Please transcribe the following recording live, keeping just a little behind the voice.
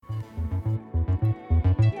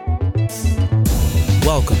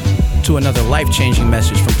Welcome to another life-changing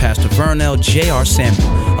message from Pastor Vernell J.R. Samuel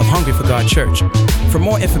of Hungry for God Church. For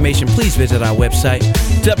more information, please visit our website,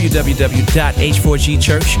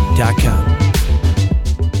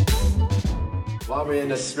 www.h4gchurch.com. While we're in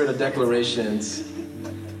the spirit of declarations,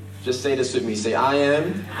 just say this with me. Say, I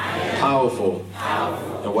am powerful,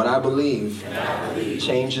 and what I believe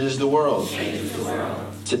changes the world.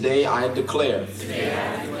 Today I declare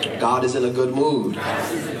God is in a good mood.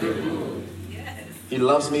 He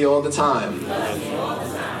loves me all the time.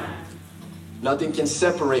 Nothing can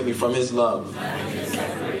separate me from his love.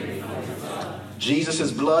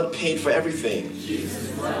 Jesus' blood paid for everything.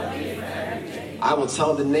 I will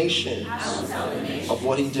tell the nations of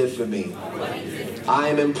what he did for me. I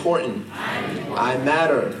am important. I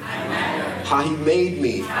matter. How he made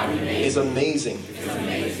me is amazing.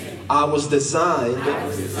 I was designed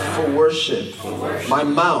for worship. My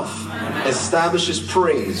mouth establishes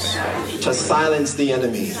praise to silence the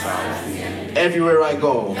enemy. Everywhere I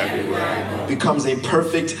go becomes a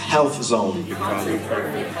perfect health zone.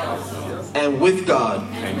 And with God,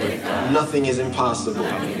 nothing is impossible.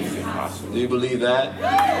 Do you believe that?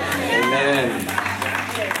 Amen.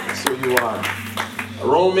 That's who you are.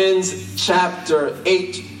 Romans chapter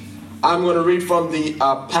 8. I'm going to read from the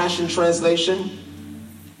Passion Translation.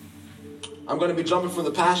 I'm going to be jumping from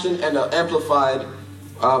the Passion and the Amplified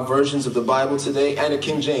versions of the Bible today, and the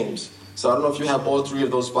King James. So I don't know if you have all three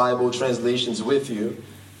of those Bible translations with you.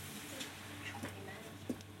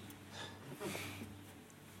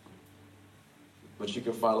 But you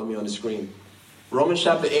can follow me on the screen. Romans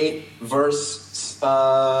chapter 8, verse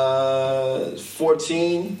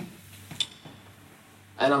 14.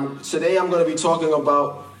 And today I'm going to be talking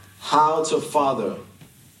about how to father.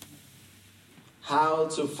 How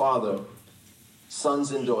to father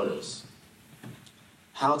sons and daughters.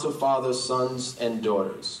 How to father sons and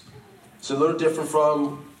daughters. It's a little different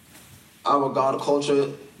from our God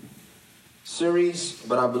Culture series,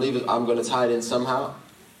 but I believe I'm going to tie it in somehow.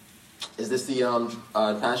 Is this the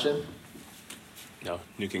Passion? No,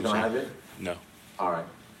 New King James. James. Don't have it? No. All right.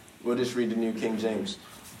 We'll just read the New King James.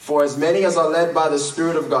 For as many as are led by the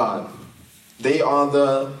Spirit of God, they are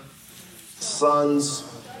the sons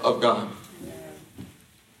of God.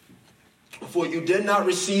 For you did not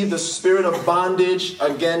receive the spirit of bondage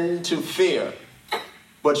again to fear,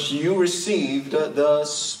 but you received the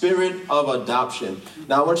spirit of adoption.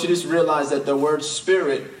 Now I want you to just realize that the word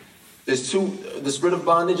spirit is the spirit of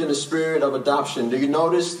bondage and the spirit of adoption. Do you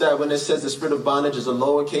notice that when it says the spirit of bondage is a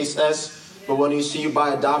lowercase s, but when you see by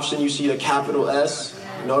adoption, you see the capital S?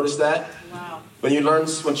 Notice that? Wow. When you learn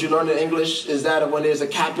in English, is that when there's a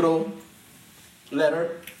capital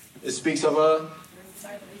letter, it speaks of a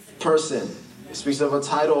person. It speaks of a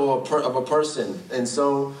title of a person. And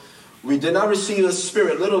so we did not receive the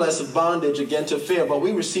spirit, little less of bondage again to fear, but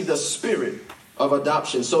we received the spirit of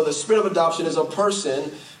adoption. So the spirit of adoption is a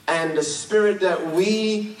person, and the spirit that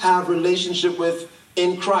we have relationship with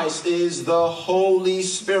in Christ is the Holy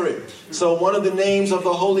Spirit. So one of the names of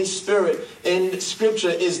the Holy Spirit in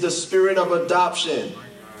Scripture is the spirit of adoption.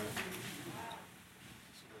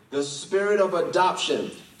 The spirit of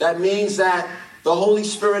adoption. That means that the Holy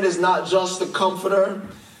Spirit is not just the comforter.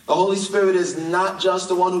 The Holy Spirit is not just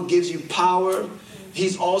the one who gives you power.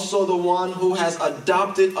 He's also the one who has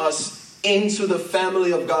adopted us into the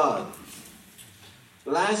family of God.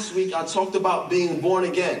 Last week, I talked about being born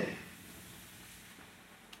again.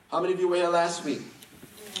 How many of you were here last week?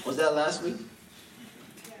 Was that last week?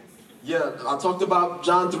 Yeah, I talked about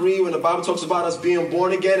John 3 when the Bible talks about us being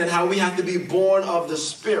born again and how we have to be born of the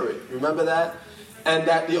Spirit. Remember that? And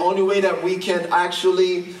that the only way that we can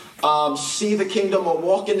actually see the kingdom or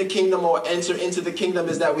walk in the kingdom or enter into the kingdom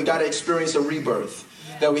is that we got to experience a rebirth.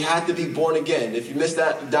 That we had to be born again. If you missed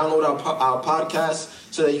that, download our podcast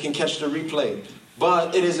so that you can catch the replay.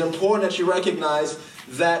 But it is important that you recognize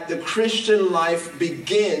that the Christian life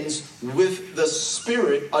begins with the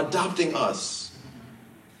Spirit adopting us.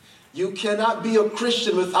 You cannot be a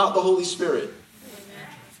Christian without the Holy Spirit.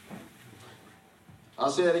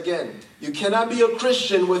 I'll say that again. You cannot be a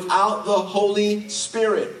Christian without the Holy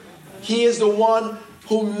Spirit. He is the one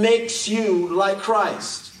who makes you like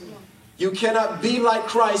Christ. You cannot be like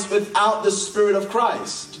Christ without the Spirit of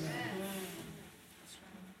Christ.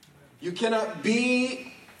 You cannot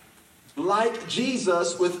be like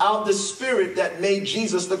Jesus without the Spirit that made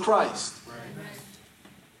Jesus the Christ.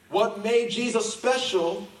 What made Jesus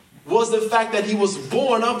special was the fact that he was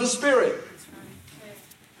born of the Spirit.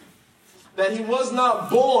 That he was not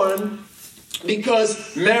born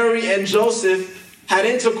because Mary and Joseph had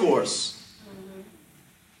intercourse.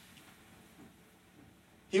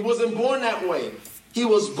 He wasn't born that way. He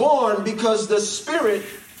was born because the Spirit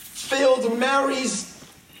filled Mary's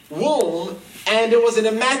womb, and there was an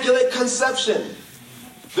immaculate conception.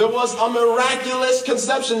 There was a miraculous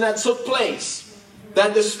conception that took place.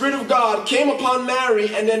 That the Spirit of God came upon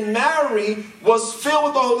Mary, and then Mary was filled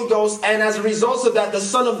with the Holy Ghost, and as a result of that, the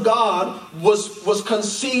Son of God was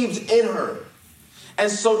conceived in her. And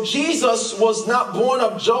so Jesus was not born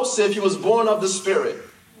of Joseph, he was born of the Spirit.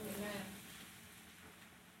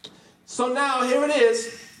 So now here it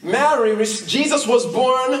is. Jesus was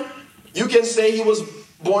born, you can say he was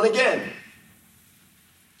born again.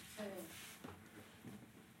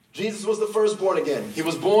 Jesus was the first born again. He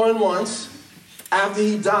was born once. After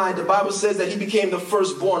he died, the Bible says that he became the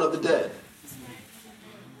firstborn of the dead.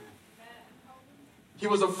 He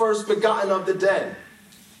was the first begotten of the dead.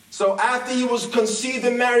 So after he was conceived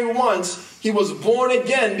in Mary once, he was born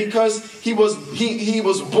again because he was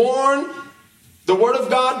born. The Word of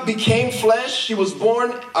God became flesh. He was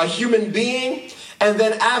born a human being. And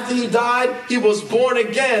then after he died, he was born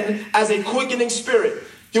again as a quickening spirit.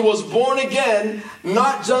 He was born again,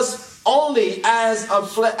 not just only as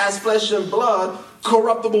flesh and blood,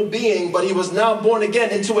 corruptible being, but he was now born again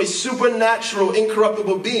into a supernatural,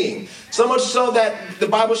 incorruptible being. So much so that the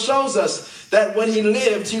Bible shows us that when he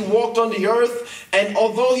lived, he walked on the earth, and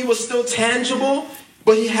although he was still tangible,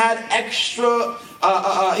 but he had extra,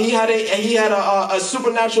 he had a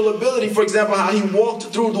supernatural ability. For example, how he walked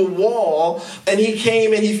through the wall, and he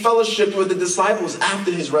came and he fellowshiped with the disciples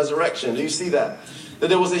after his resurrection. Do you see that? That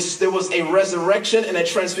there was a resurrection and a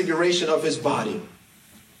transfiguration of his body.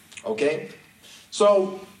 Okay?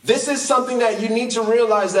 So this is something that you need to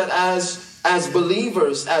realize, that as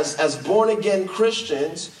believers, as born-again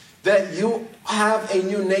Christians, that you have a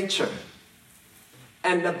new nature.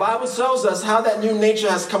 And the Bible tells us how that new nature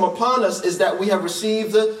has come upon us is that we have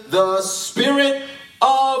received the Spirit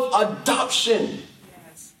of adoption.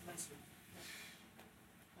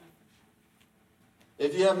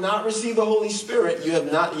 If you have not received the Holy Spirit, you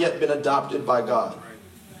have not yet been adopted by God.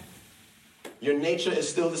 Your nature is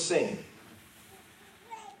still the same.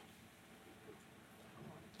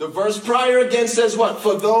 The verse prior again says what?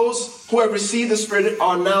 For those who have received the Spirit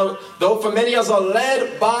are now, though for many as are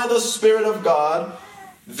led by the Spirit of God,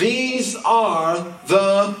 these are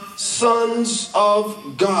the sons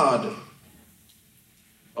of God.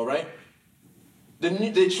 All right?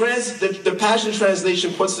 The Passion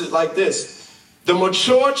Translation puts it like this. The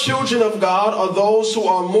mature children of God are those who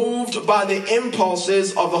are moved by the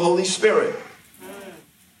impulses of the Holy Spirit.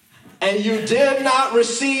 And you did not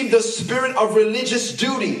receive the spirit of religious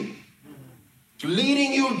duty,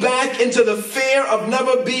 leading you back into the fear of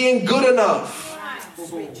never being good enough.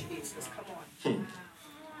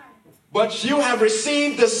 But you have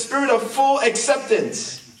received the spirit of full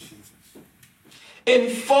acceptance,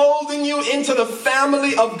 enfolding you into the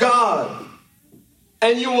family of God.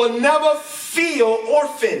 And you will never feel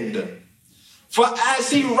orphaned. For as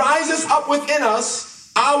he rises up within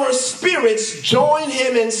us, our spirits join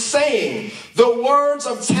him in saying the words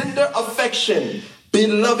of tender affection,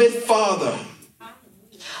 Beloved Father.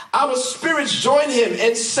 Our spirits join him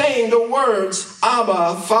in saying the words,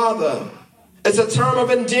 Abba, Father. It's a term of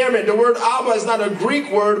endearment. The word Abba is not a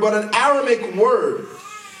Greek word, but an Aramaic word.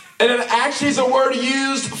 And it actually is a word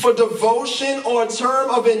used for devotion or a term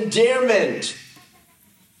of endearment.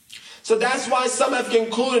 So that's why some have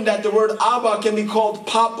concluded that the word Abba can be called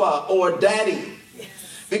Papa or Daddy.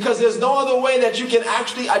 Because there's no other way that you can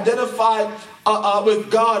actually identify with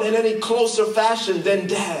God in any closer fashion than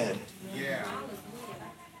Dad. Yeah.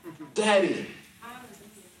 Daddy.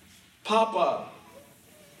 Papa.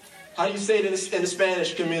 How do you say it in the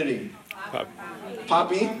Spanish community?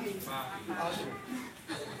 Papi?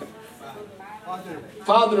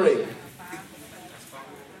 Padre.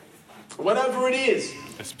 Whatever it is.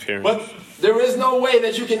 But there is no way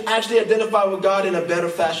that you can actually identify with God in a better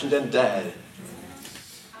fashion than Dad.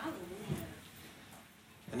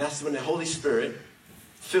 And that's when the Holy Spirit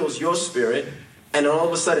fills your spirit, and then all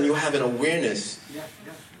of a sudden you have an awareness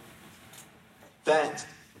that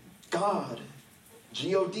God,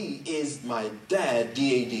 G-O-D, is my dad,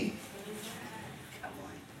 D-A-D.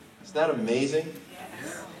 Isn't that amazing?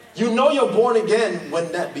 You know you're born again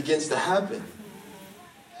when that begins to happen.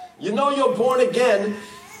 You know you're born again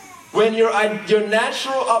when your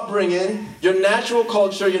natural upbringing, your natural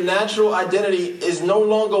culture, your natural identity is no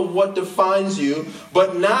longer what defines you,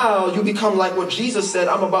 but now you become like what Jesus said,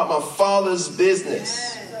 I'm about my Father's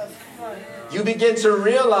business. You begin to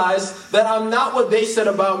realize that I'm not what they said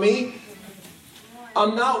about me.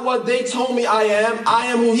 I'm not what they told me I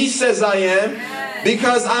am who he says I am,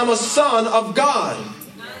 because I'm a son of God.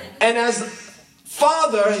 And as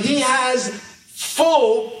Father, he has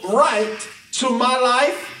full right to my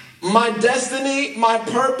life, my destiny, my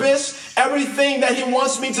purpose, everything that he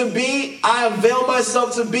wants me to be, I avail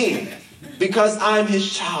myself to be because I'm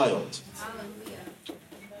his child.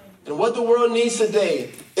 And what the world needs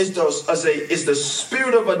today is the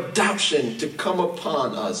spirit of adoption to come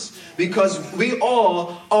upon us, because we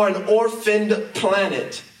all are an orphaned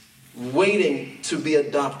planet waiting to be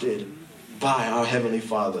adopted by our Heavenly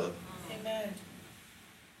Father. Amen.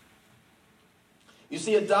 You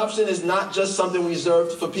see, adoption is not just something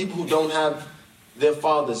reserved for people who don't have their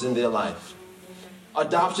fathers in their life.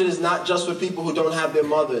 Adoption is not just for people who don't have their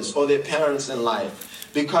mothers or their parents in life,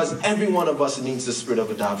 because every one of us needs the spirit of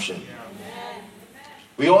adoption.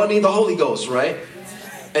 We all need the Holy Ghost, right?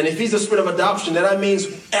 And if he's the spirit of adoption, then that means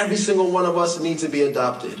every single one of us needs to be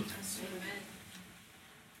adopted.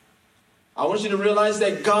 I want you to realize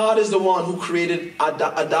that God is the one who created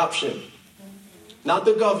adoption, not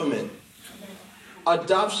the government.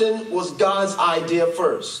 Adoption was God's idea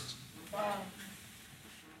first.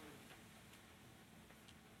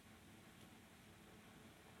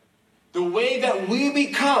 The way that we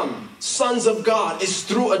become sons of God is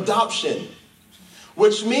through adoption,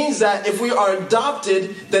 which means that if we are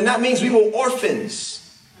adopted, then that means we were orphans.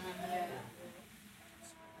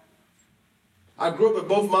 I grew up with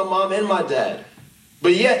both my mom and my dad,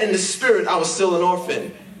 but yet in the spirit, I was still an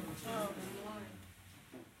orphan.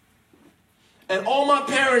 And all my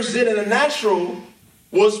parents did in the natural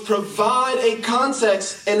was provide a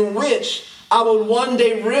context in which I will one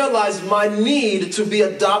day realize my need to be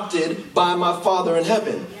adopted by my Father in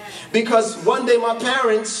heaven. Because one day my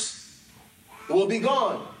parents will be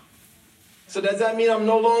gone. So does that mean I'm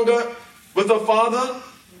no longer with a father?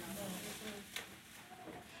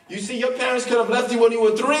 You see, your parents could have left you when you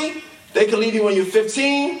were 3. They could leave you when you're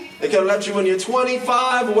 15. They could have left you when you're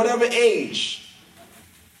 25 or whatever age.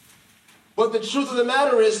 But the truth of the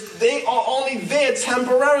matter is, they are only there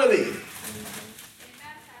temporarily.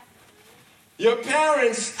 Your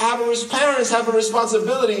parents have a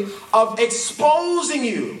responsibility of exposing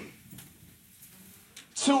you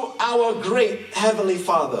to our great Heavenly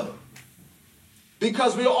Father.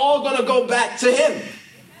 Because we're all going to go back to him,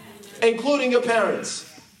 including your parents.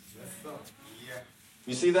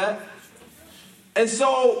 You see that? And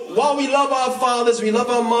so while we love our fathers, we love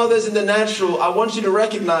our mothers in the natural, I want you to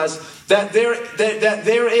recognize that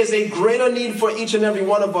there is a greater need for each and every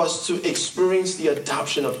one of us to experience the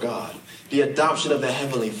adoption of God, the adoption of the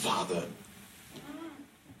Heavenly Father.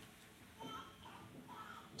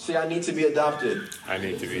 See, I need to be adopted. I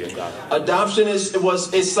need to be adopted. Adoption is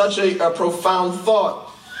such a profound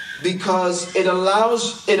thought, because it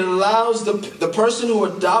allows the person who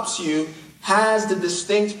adopts you has the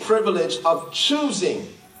distinct privilege of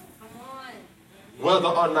choosing whether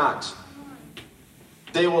or not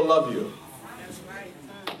they will love you.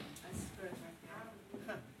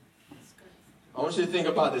 I want you to think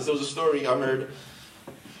about this. There was a story I heard.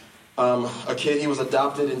 A kid, he was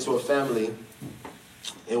adopted into a family.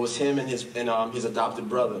 It was him and his adopted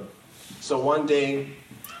brother. So one day,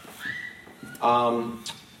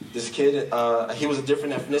 this kid, he was a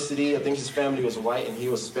different ethnicity. I think his family was white and he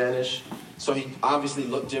was Spanish. So he obviously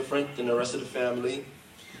looked different than the rest of the family.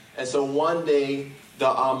 And so one day,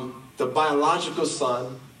 the biological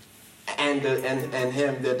son and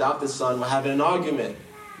him, the adopted son, were having an argument.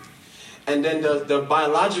 And then the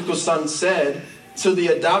biological son said to the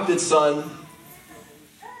adopted son,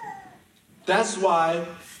 "That's why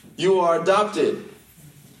you are adopted.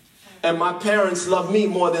 And my parents love me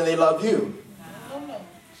more than they love you."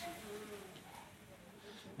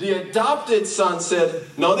 The adopted son said,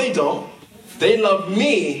 "No, they don't. They love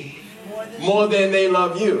me more than they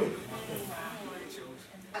love you."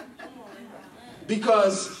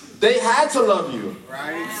 Because they had to love you.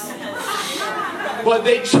 But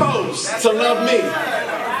they chose to love me.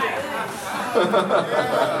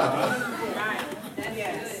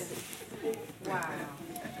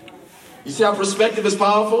 You see how perspective is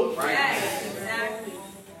powerful?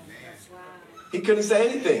 He couldn't say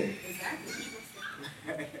anything.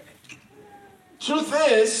 Truth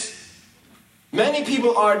is, many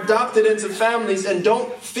people are adopted into families and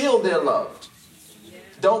don't feel they're loved.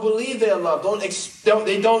 Don't believe they're loved. They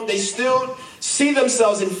still see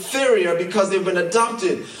themselves inferior because they've been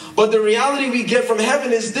adopted. But the reality we get from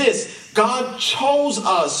heaven is this: God chose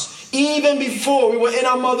us even before we were in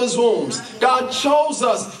our mother's wombs. God chose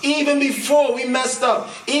us even before we messed up,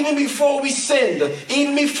 even before we sinned,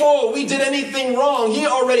 even before we did anything wrong. He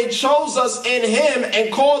already chose us in him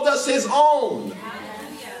and called us his own.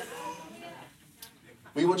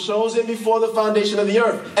 We were chosen before the foundation of the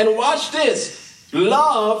earth. And watch this.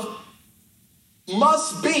 Love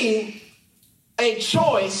must be a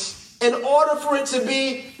choice in order for it to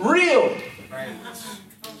be real.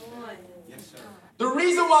 The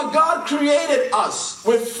reason why God created us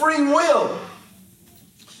with free will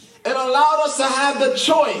and allowed us to have the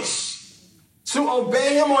choice to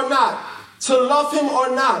obey him or not, to love him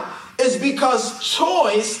or not, is because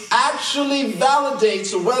choice actually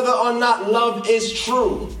validates whether or not love is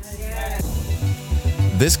true.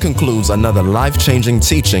 This concludes another life-changing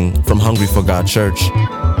teaching from Hungry for God Church.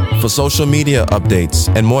 For social media updates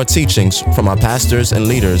and more teachings from our pastors and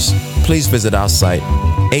leaders, please visit our site,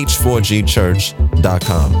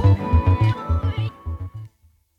 h4gchurch.com.